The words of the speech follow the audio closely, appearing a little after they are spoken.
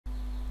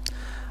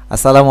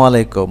Assalamu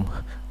alaikum.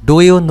 Do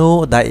you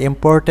know the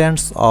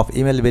importance of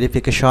email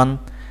verification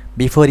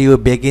before you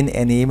begin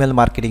any email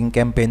marketing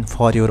campaign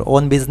for your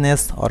own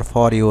business or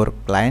for your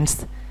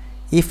clients?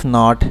 If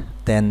not,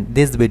 then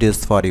this video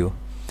is for you.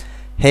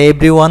 Hey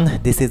everyone,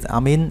 this is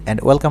Amin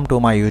and welcome to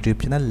my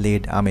YouTube channel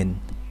Lead Amin.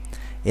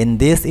 In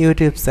this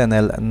YouTube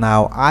channel,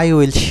 now I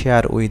will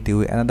share with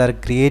you another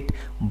great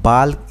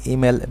bulk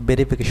email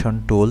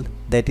verification tool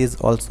that is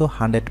also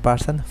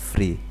 100%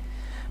 free.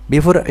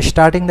 Before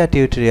starting the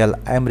tutorial,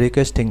 I am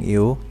requesting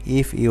you,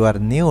 if you are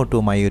new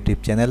to my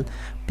YouTube channel,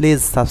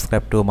 please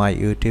subscribe to my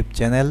YouTube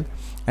channel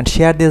and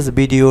share this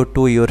video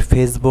to your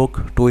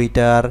Facebook,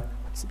 Twitter,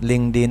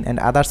 LinkedIn and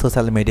other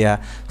social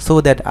media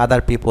so that other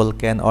people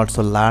can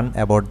also learn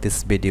about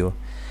this video.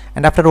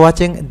 And after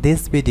watching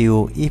this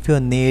video, if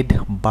you need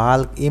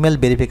bulk email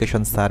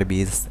verification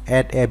service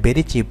at a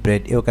very cheap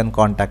rate, you can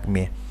contact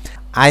me.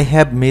 I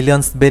have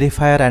millions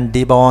verifier and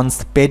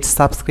debounce paid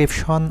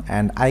subscription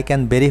and I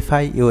can verify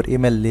your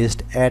email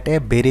list at a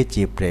very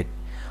cheap rate.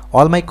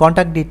 All my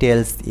contact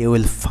details you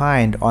will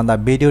find on the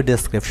video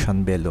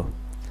description below.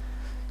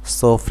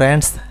 So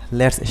friends,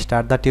 let's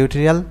start the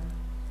tutorial.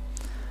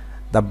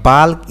 The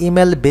bulk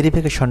email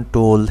verification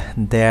tool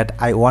that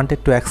I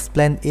wanted to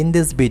explain in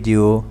this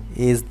video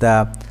is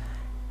the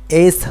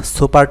Ace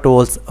Super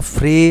Tools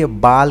free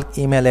bulk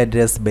email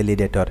address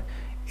validator.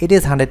 It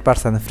is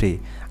 100% free.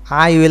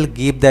 I will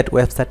give that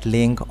website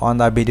link on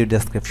the video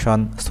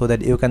description so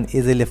that you can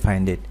easily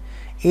find it.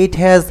 It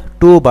has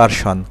two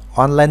versions,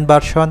 online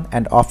version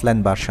and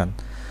offline version.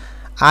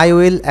 I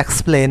will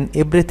explain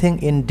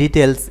everything in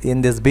details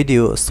in this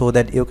video so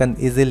that you can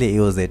easily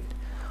use it.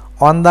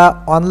 On the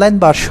online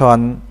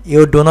version,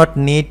 you do not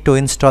need to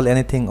install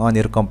anything on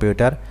your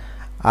computer,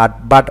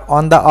 but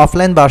on the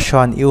offline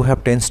version, you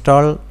have to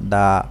install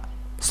the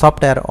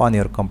software on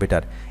your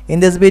computer. In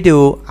this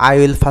video, I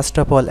will first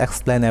of all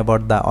explain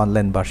about the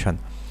online version.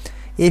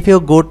 If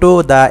you go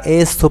to the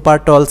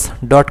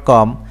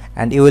acesupertools.com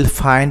and you will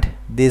find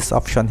this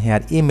option here,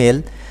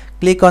 email.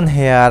 Click on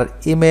here,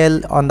 email.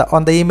 On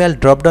the email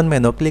drop down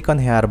menu, click on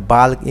here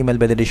bulk email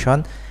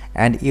validation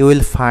and you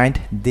will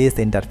find this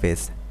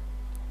interface.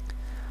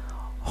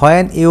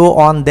 When you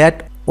on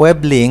that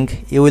web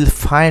link, you will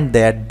find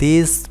that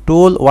this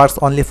tool works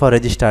only for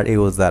registered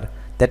user.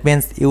 That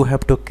means you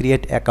have to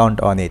create account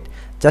on it.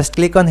 Just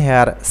click on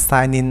here,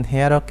 sign in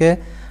here. Okay,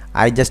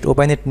 I just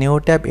open it, new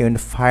tab. You will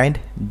find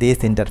this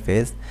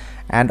interface,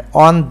 and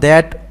on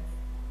that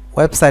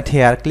website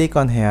here, click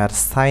on here,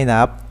 sign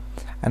up.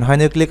 And when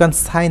you click on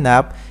sign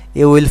up,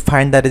 you will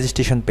find the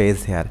registration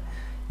page here.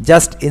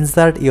 Just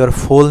insert your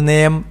full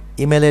name,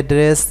 email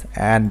address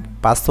and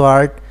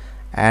password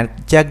and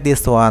check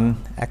this one,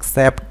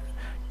 accept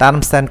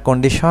terms and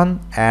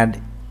condition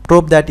and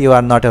prove that you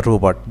are not a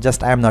robot.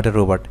 Just I am not a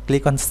robot.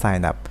 Click on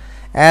sign up.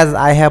 As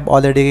I have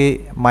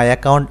already my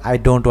account, I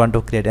don't want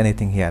to create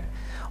anything here.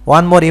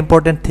 One more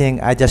important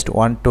thing I just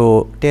want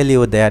to tell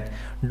you that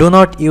do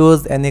not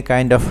use any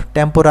kind of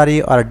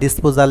temporary or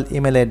disposal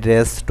email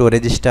address to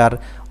register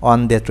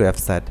on that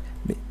website.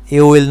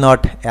 You will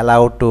not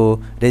allow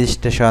to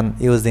registration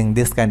using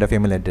this kind of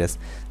email address.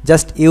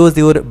 Just use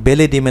your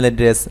valid email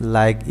address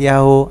like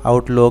Yahoo,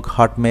 Outlook,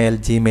 Hotmail,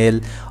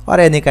 Gmail or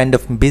any kind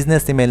of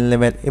business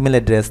email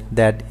address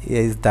that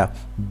is the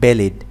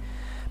valid,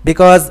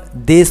 because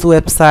this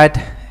website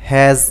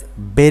has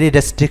very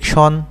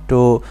restriction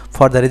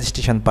for the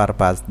registration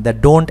purpose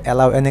that don't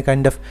allow any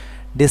kind of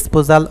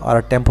disposal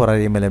or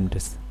temporary email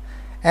address.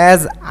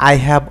 As I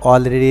have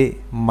already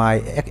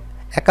my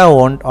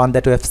account on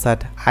that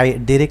website, I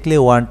directly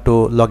want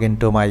to log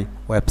into my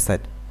website.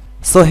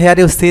 So here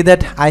you see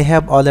that I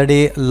have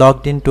already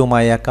logged into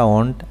my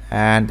account,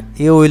 and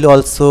you will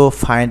also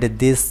find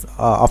this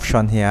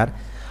option here.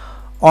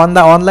 On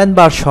the online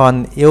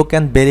version, you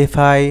can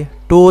verify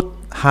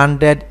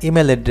 200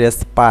 email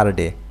address per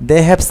day.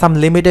 They have some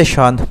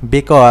limitation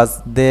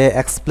because they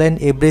explain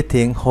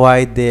everything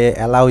why they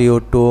allow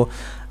you to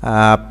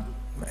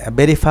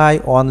verify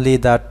only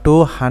the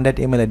 200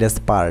 email address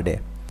per day.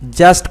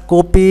 Just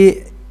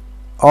copy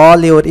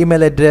all your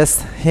email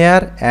address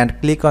here and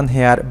click on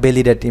here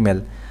validate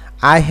email.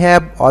 I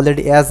have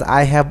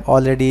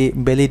already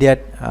validated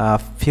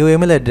few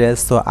email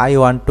address, so I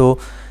want to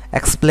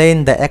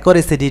explain the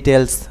accuracy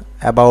details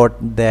about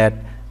that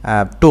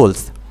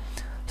tools.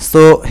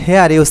 So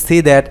here you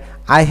see that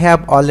I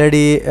have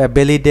already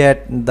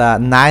validated the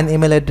 9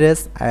 email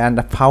address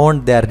and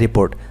found their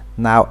report.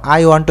 Now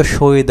I want to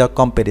show you the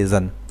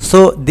comparison.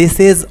 So this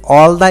is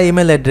all the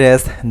email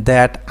address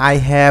that I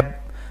have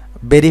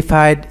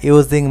verified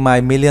using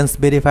my millions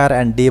verifier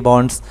and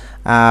debounce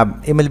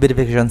email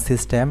verification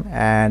system,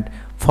 and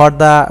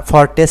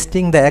for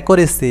testing the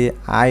accuracy,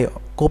 I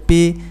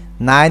copy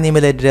 9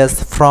 email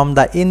address from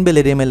the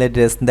invalid email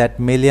address that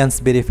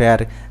millions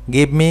verifier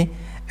gave me,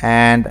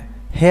 and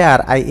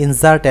here I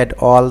inserted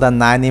all the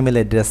 9 email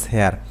address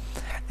here,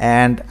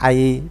 and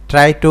I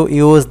try to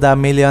use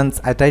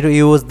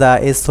the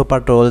Ace Super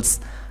Tools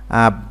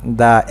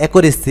the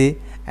accuracy,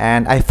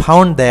 and I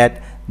found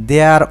that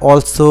they are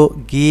also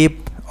give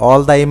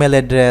all the email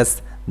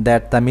address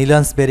that the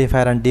millions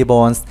verifier and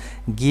debounce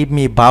give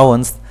me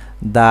bounce,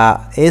 the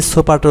Ace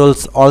Super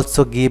Tools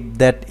also give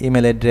that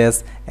email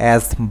address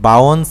as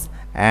bounce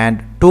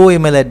and two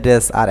email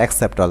address are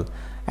acceptable.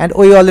 And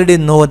we already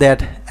know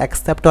that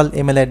acceptable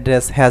email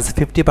address has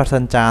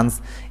 50%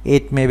 chance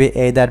it may be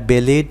either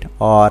valid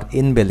or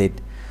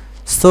invalid.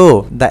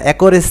 So the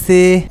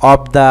accuracy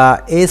of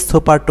the Ace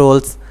Super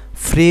Tools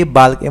free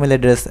bulk email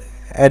address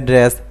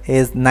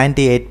is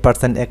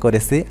 98%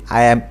 accuracy.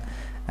 I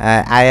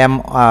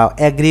am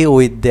agree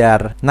with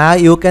there. Now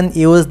you can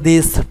use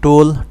this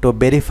tool to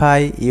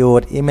verify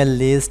your email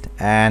list,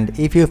 and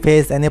if you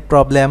face any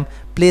problem,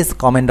 please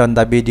comment on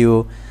the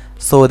video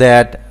so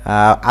that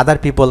other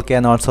people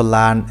can also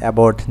learn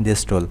about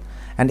this tool.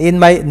 And in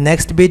my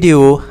next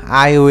video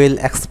I will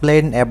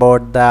explain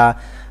about the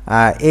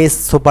Ace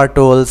Super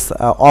Tools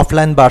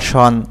offline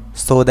version,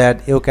 so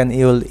that you can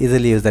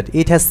easily use that.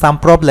 It has some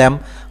problem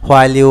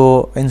while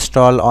you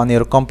install on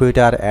your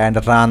computer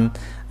and run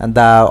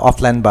the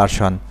offline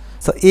version.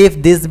 So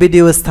if this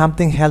video is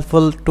something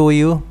helpful to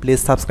you,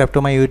 please subscribe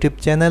to my YouTube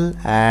channel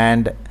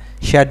and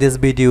share this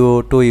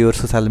video to your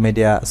social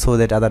media so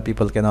that other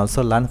people can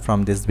also learn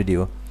from this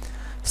video.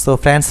 So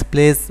friends,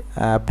 please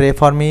pray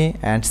for me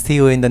and see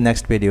you in the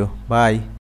next video. Bye.